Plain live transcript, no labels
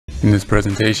In this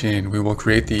presentation, we will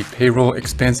create the payroll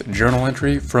expense journal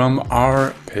entry from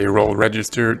our payroll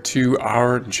register to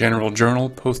our general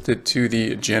journal, post it to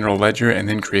the general ledger, and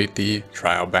then create the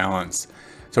trial balance.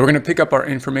 So we're going to pick up our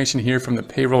information here from the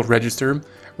payroll register.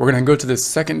 We're going to go to the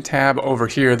second tab over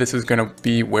here. This is going to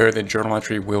be where the journal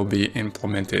entry will be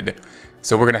implemented.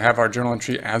 So we're going to have our journal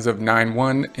entry as of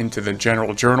 9/1 into the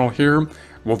general journal here.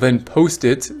 We'll then post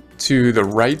it to the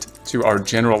right to our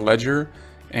general ledger,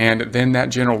 and then that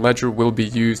general ledger will be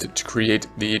used to create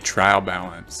the trial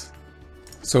balance.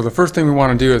 So the first thing we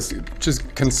want to do is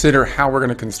just consider how we're going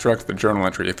to construct the journal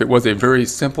entry. If it was a very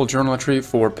simple journal entry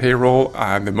for payroll,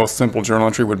 the most simple journal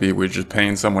entry would be we're just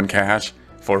paying someone cash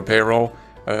for payroll.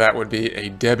 That would be a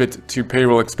debit to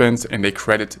payroll expense and a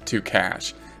credit to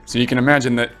cash. So you can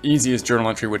imagine that easiest journal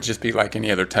entry would just be like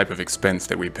any other type of expense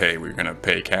that we pay. We're going to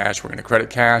pay cash, we're going to credit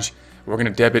cash, we're going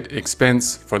to debit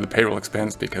expense for the payroll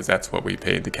expense because that's what we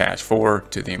paid the cash for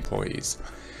to the employees.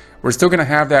 We're still going to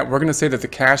have that. We're going to say that the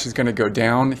cash is going to go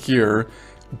down here,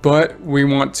 but we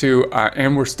want to,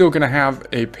 and we're still going to have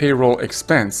a payroll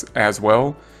expense as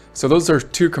well. So those are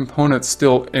two components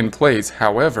still in place.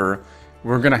 However,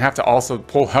 we're going to have to also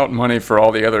pull out money for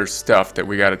all the other stuff that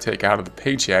we got to take out of the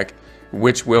paycheck,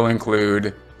 which will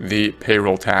include the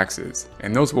payroll taxes,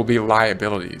 and those will be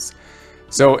liabilities.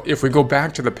 So if we go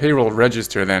back to the payroll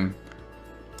register, then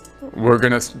we're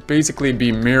going to basically be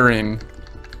mirroring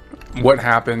what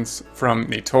happens from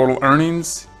the total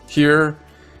earnings here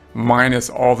minus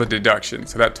all the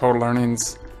deductions. So that total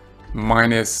earnings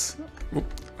minus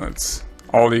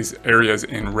all these areas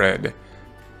in red.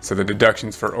 So the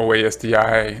deductions for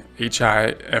OASDI,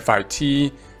 HI,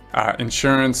 FIT,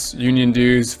 insurance, union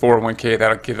dues, 401k,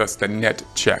 that'll give us the net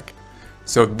check.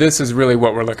 So this is really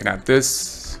what we're looking at.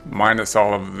 This minus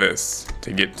all of this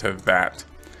to get to that.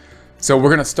 So we're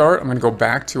going to start, I'm going to go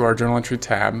back to our journal entry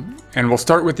tab, and we'll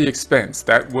start with the expense.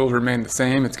 That will remain the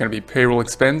same. It's going to be payroll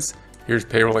expense. Here's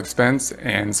payroll expense,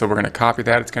 and so we're going to copy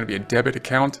that. It's going to be a debit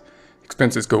account.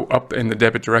 Expenses go up in the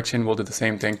debit direction. We'll do the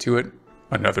same thing to it,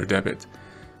 another debit.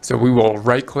 So we will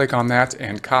right click on that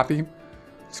and copy.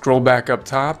 Scroll back up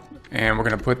top, and we're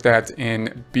going to put that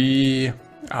in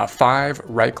B5,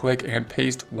 right click and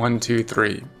paste 1, 2,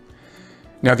 3.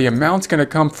 Now the amount's going to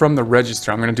come from the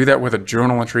register. I'm going to do that with a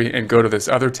journal entry and go to this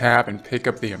other tab and pick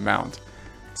up the amount.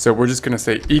 So we're just going to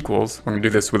say equals. We're going to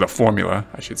do this with a formula,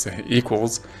 I should say,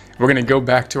 equals. We're going to go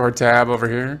back to our tab over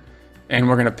here, and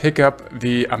we're going to pick up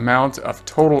the amount of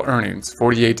total earnings,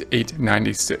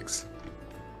 48,896,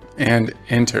 and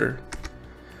enter.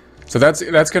 So that's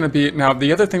going to be, now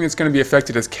the other thing that's going to be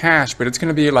affected is cash, but it's going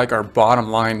to be like our bottom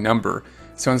line number.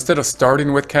 So instead of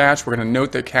starting with cash, we're going to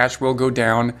note that cash will go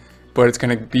down, but it's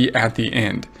going to be at the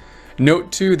end.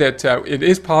 Note too that it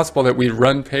is possible that we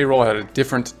run payroll at a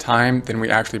different time than we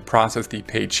actually process the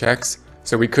paychecks.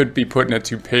 So we could be putting it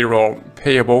to payroll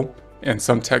payable, and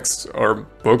some texts or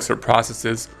books or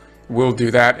processes will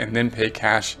do that and then pay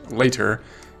cash later.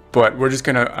 But we're just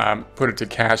going to put it to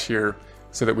cash here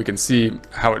so that we can see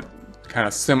how it kind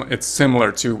of it's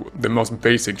similar to the most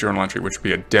basic journal entry, which would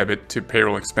be a debit to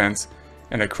payroll expense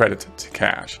and a credit to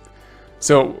cash.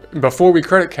 So before we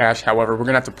credit cash, however, we're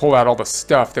going to have to pull out all the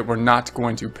stuff that we're not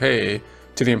going to pay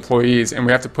to the employees, and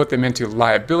we have to put them into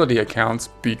liability accounts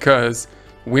because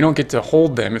we don't get to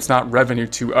hold them. It's not revenue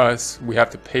to us. We have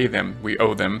to pay them. We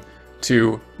owe them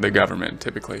to the government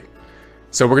typically.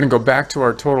 So we're going to go back to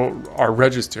our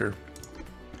register,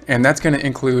 and that's going to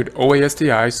include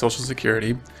OASDI, Social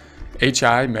Security,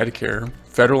 HI, Medicare,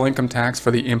 federal income tax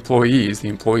for the employees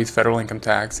federal income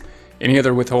tax, any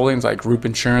other withholdings like group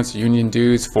insurance, union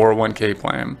dues, 401k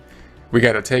plan. We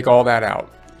got to take all that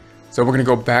out. So we're going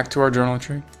to go back to our journal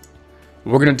entry.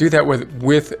 We're going to do that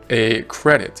with a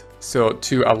credit, so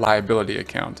to a liability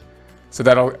account. So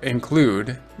that'll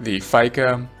include the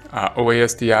FICA,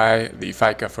 OASDI, the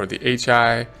FICA for the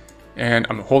HI, and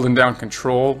I'm holding down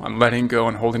control. I'm letting go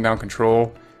and holding down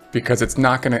control because it's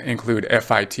not going to include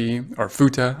FIT or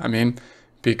FUTA,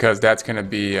 because that's going to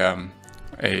be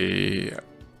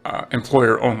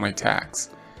employer-only tax.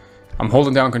 I'm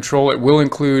holding down control. It will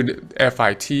include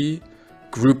FIT,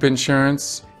 group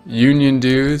insurance, union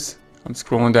dues. I'm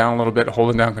scrolling down a little bit,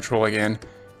 holding down control again,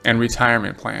 and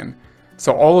retirement plan.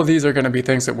 So all of these are going to be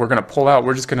things that we're going to pull out.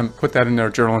 We're just going to put that in our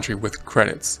journal entry with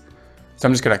credits. So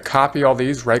I'm just going to copy all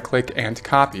these, right click and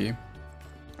copy.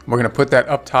 We're going to put that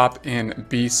up top in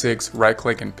B6, right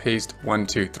click and paste 1,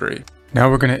 2, 3. Now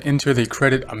we're going to enter the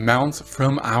credit amounts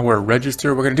from our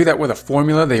register. We're going to do that with a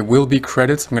formula. They will be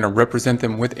credits. I'm going to represent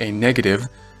them with a negative.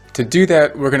 To do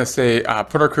that, we're going to say,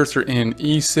 put our cursor in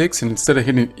E6, and instead of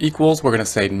hitting equals, we're going to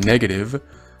say negative,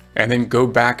 and then go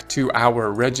back to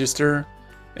our register,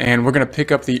 And we're going to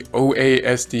pick up the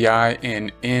OASDI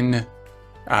in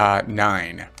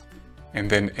N9 and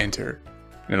then enter.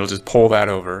 And it'll just pull that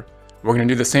over. We're going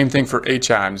to do the same thing for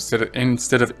HI.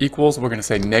 Instead of equals, we're going to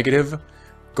say negative,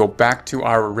 go back to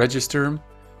our register,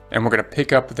 and we're going to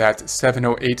pick up that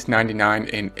 708.99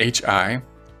 in HI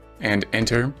and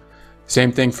enter.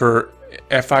 Same thing for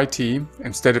FIT.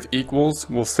 Instead of equals,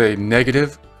 we'll say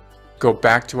negative, go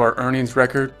back to our earnings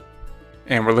record,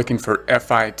 and we're looking for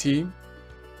FIT,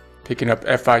 picking up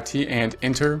FIT and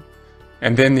enter.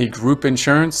 And then the group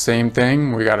insurance, same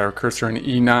thing. We got our cursor in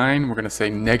E9. We're going to say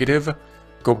negative,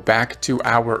 go back to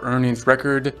our earnings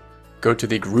record, go to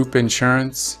the group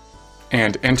insurance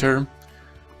and enter.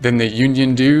 Then the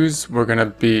union dues, we're going to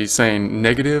be saying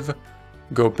negative,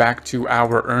 go back to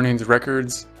our earnings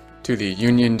records to the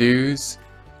union dues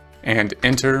and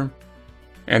enter.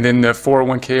 And then the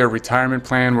 401k or retirement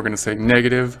plan, we're going to say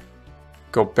negative,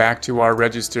 go back to our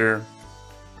register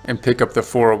and pick up the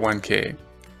 401k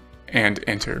and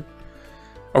enter.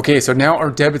 Okay, so now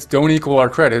our debits don't equal our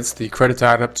credits. The credits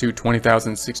add up to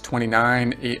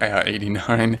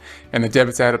 $20,629.89, and the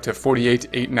debits add up to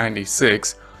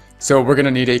 $48,896. So we're going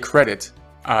to need a credit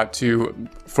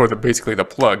for basically the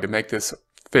plug to make this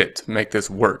fit, make this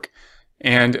work.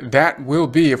 And that will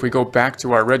be, if we go back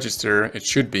to our register, it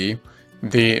should be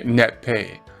the net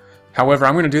pay. However,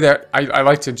 I'm going to do that. I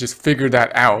like to just figure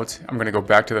that out. I'm going to go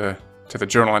back to the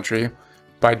journal entry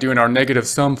by doing our negative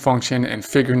sum function and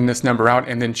figuring this number out,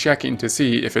 and then checking to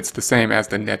see if it's the same as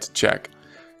the net check.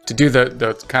 To do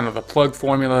the kind of the plug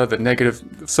formula, the negative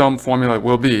sum formula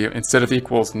will be, instead of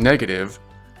equals negative,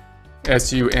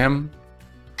 SUM,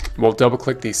 we'll double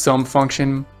click the sum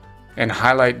function and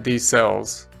highlight these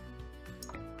cells.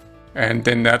 And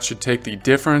then that should take the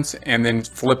difference and then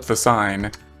flip the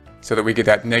sign so that we get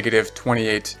that negative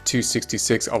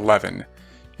 28,266.11.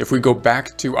 If we go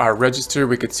back to our register,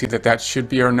 we could see that that should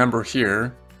be our number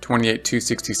here,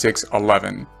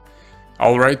 28,266.11.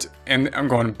 All right, and I'm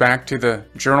going back to the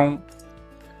journal.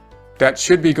 That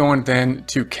should be going then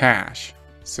to cash.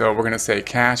 So we're going to say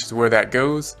cash is where that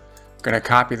goes. I'm going to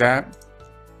copy that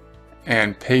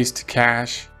and paste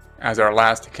cash as our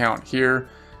last account here.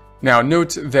 Now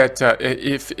note that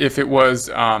if it was,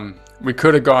 we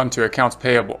could have gone to accounts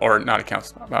payable, or not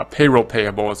accounts, payroll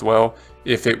payable as well,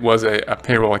 if it was a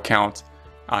payroll account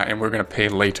and we're going to pay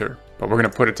later, but we're going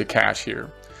to put it to cash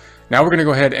here. Now we're going to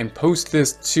go ahead and post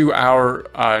this to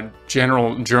our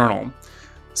general journal,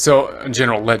 so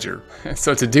general ledger.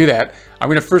 So to do that, I'm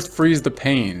going to first freeze the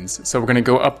panes. So we're going to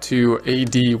go up to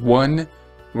AD1,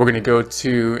 we're going to go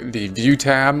to the View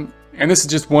tab, and this is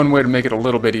just one way to make it a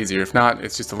little bit easier. If not,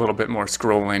 it's just a little bit more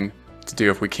scrolling to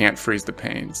do if we can't freeze the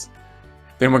panes.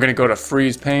 Then we're going to go to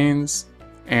Freeze Panes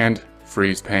and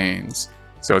Freeze Panes.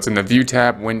 So it's in the View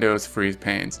tab, Windows, Freeze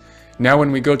Panes. Now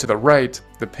when we go to the right,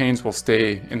 the panes will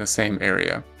stay in the same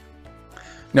area.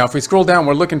 Now if we scroll down,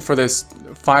 we're looking for this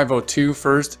 502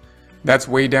 first. That's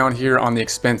way down here on the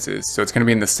expenses. So it's going to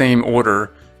be in the same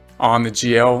order on the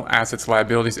GL, assets,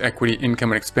 liabilities, equity,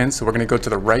 income, and expense. So we're going to go to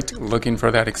the right looking for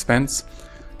that expense.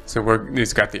 So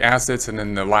it's got the assets and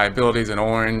then the liabilities in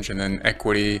orange and then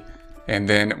equity. And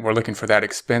then we're looking for that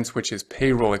expense, which is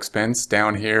payroll expense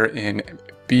down here in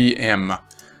BM.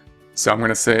 So I'm going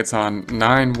to say it's on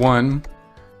 9-1,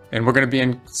 and we're going to be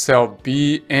in cell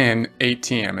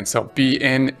BN18. I'm in cell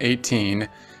BN18,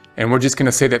 and we're just going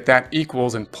to say that that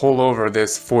equals and pull over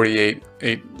this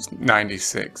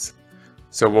 48,896.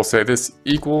 So we'll say this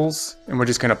equals, and we're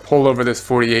just going to pull over this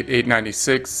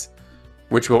 48,896,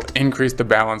 which will increase the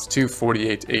balance to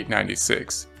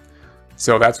 48,896.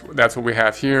 So that's what we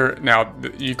have here. Now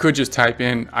you could just type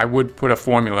in, I would put a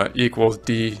formula equals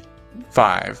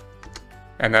D5,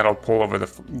 and that'll pull over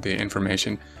the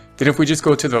information. Then if we just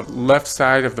go to the left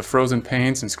side of the frozen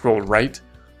panes and scroll right,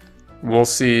 we'll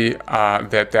see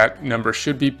that number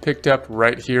should be picked up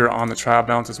right here on the trial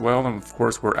balance as well. And of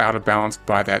course we're out of balance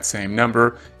by that same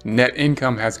number. Net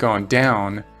income has gone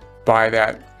down by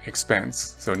that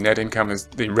expense. So net income is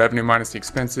the revenue minus the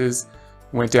expenses,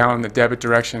 went down in the debit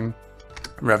direction.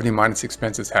 Revenue minus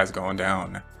expenses has gone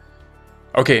down.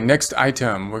 Okay, next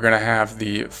item, we're going to have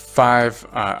the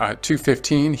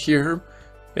 215 here.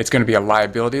 It's going to be a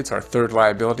liability. It's our third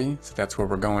liability, so that's where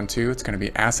we're going to. It's going to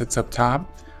be assets up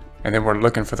top, and then we're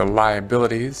looking for the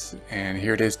liabilities, and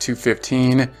here it is,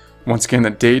 215. Once again,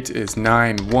 the date is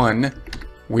 9/1.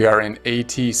 We are in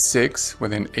AT6.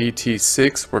 Within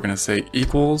AT6, we're going to say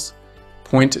equals,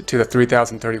 point to the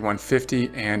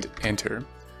 3031.50 and enter.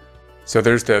 So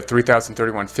there's the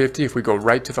 3031.50. If we go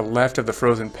right to the left of the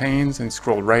frozen panes and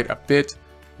scroll right a bit,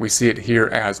 we see it here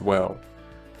as well.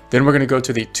 Then we're going to go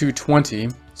to the 220.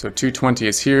 So 220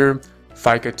 is here.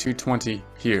 FICA 220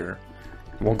 here.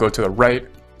 We'll go to the right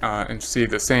and see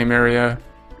the same area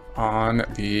on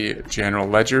the general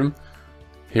ledger.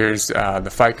 Here's the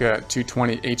FICA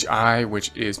 220HI,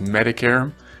 which is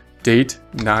Medicare, date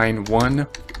 9/1.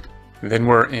 Then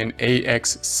we're in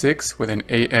AX6. Within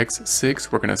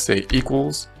AX6, we're going to say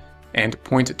equals and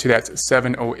point to that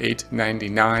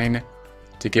 708.99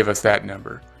 to give us that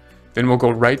number. Then we'll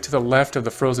go right to the left of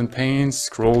the frozen panes,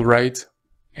 scroll right,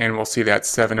 and we'll see that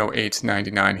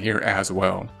 708.99 here as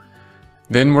well.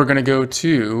 Then we're going to go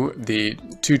to the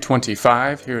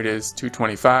 225. Here it is,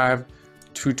 225.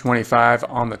 225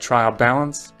 on the trial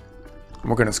balance.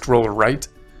 We're going to scroll right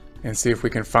and see if we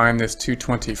can find this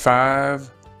 225.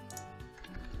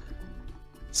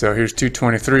 So here's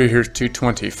 223, here's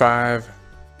 225,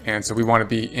 and so we want to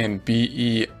be in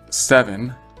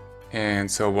BE7,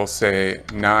 and so we'll say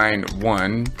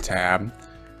 9/1 tab,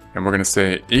 and we're going to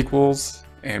say equals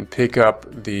and pick up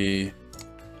the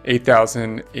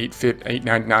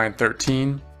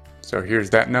 8,899.13. So here's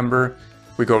that number.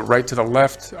 We go right to the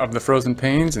left of the frozen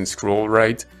panes and scroll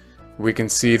right. We can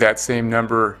see that same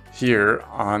number here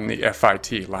on the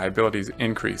FIT, liabilities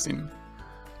increasing.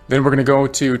 Then we're going to go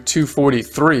to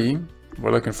 243.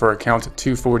 We're looking for account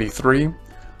 243.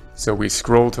 So we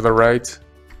scroll to the right,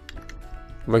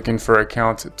 looking for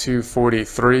account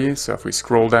 243. So if we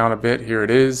scroll down a bit, here it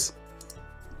is.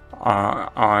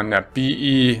 On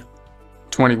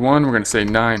BE21, we're going to say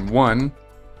 9/1.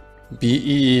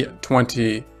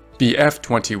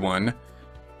 BF21,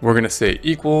 we're going to say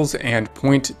equals and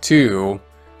point to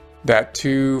that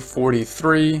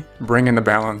 243, bringing the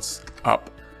balance up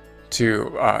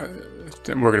to,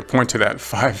 we're going to point to that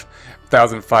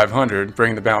 5,500,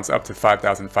 bringing the balance up to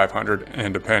 5,500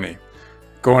 and a penny.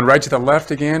 Going right to the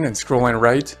left again and scrolling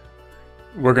right,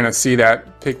 we're going to see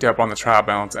that picked up on the trial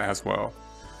balance as well.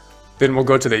 Then we'll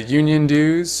go to the union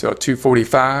dues, so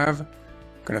 245.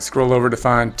 Going to scroll over to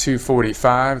find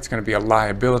 245. It's going to be a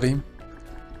liability.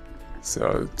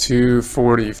 So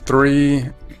 243.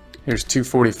 Here's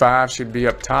 245. Should be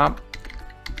up top.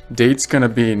 Date's going to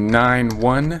be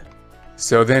 9/1.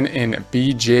 So then in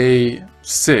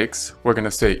BJ6, we're going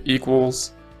to say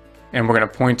equals, and we're going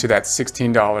to point to that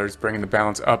 $16, bringing the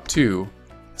balance up to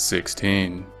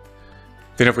 16.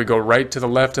 Then if we go right to the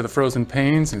left of the frozen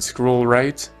panes and scroll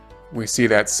right, we see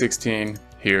that 16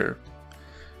 here.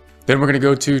 Then we're going to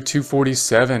go to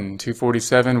 247.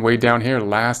 247 way down here,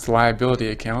 last liability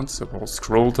account. So we'll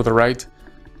scroll to the right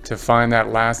to find that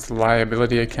last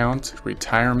liability account,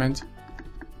 retirement.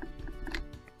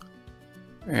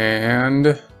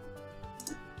 And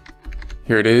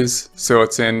here it is. So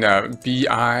it's in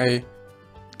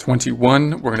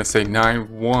BI21. We're going to say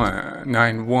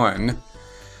 9/1.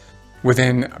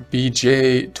 Within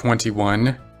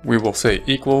BJ21, we will say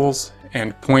equals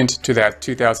and point to that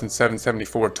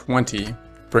 2,774.20,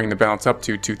 bring the balance up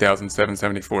to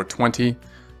 2,774.20.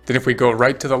 Then if we go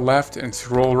right to the left and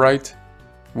scroll right,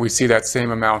 we see that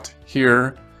same amount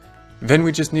here. Then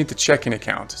we just need the checking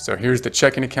account. So here's the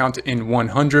checking account in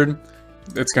 100.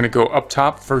 It's going to go up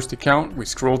top, first account. We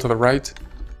scroll to the right.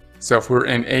 So if we're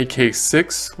in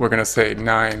AK6, we're going to say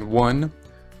 9/1.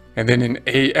 And then in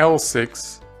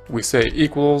AL6, we say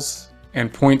equals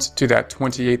and point to that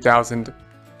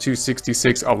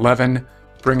 28,266.11,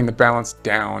 bringing the balance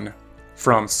down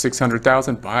from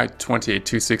 600,000 by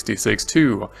 28,266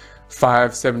 to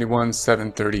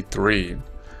 571,733.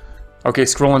 Okay,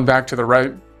 scrolling back to the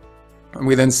right,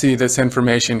 we then see this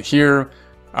information here.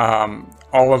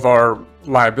 All of our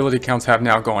liability counts have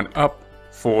now gone up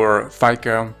for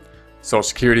FICA, Social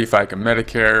Security, FICA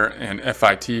Medicare, and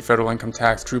FIT, Federal Income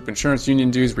Tax, Group Insurance,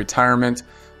 Union Dues, Retirement.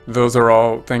 Those are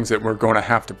all things that we're going to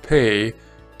have to pay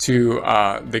to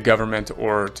the government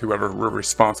or to whoever we're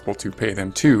responsible to pay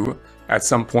them to at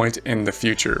some point in the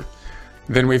future.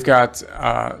 Then we've got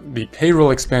the payroll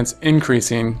expense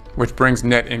increasing, which brings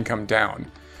net income down.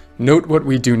 Note what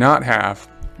we do not have.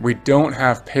 We don't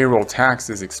have payroll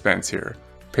taxes expense here.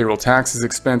 Payroll taxes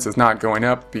expense is not going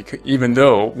up because even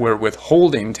though we're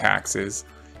withholding taxes,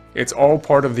 it's all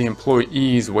part of the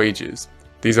employee's wages.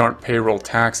 These aren't payroll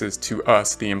taxes to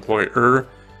us, the employer.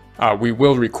 We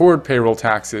will record payroll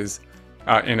taxes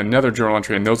in another journal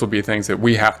entry, and those will be things that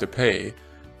we have to pay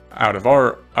out of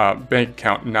our bank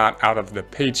account, not out of the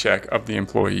paycheck of the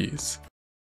employees.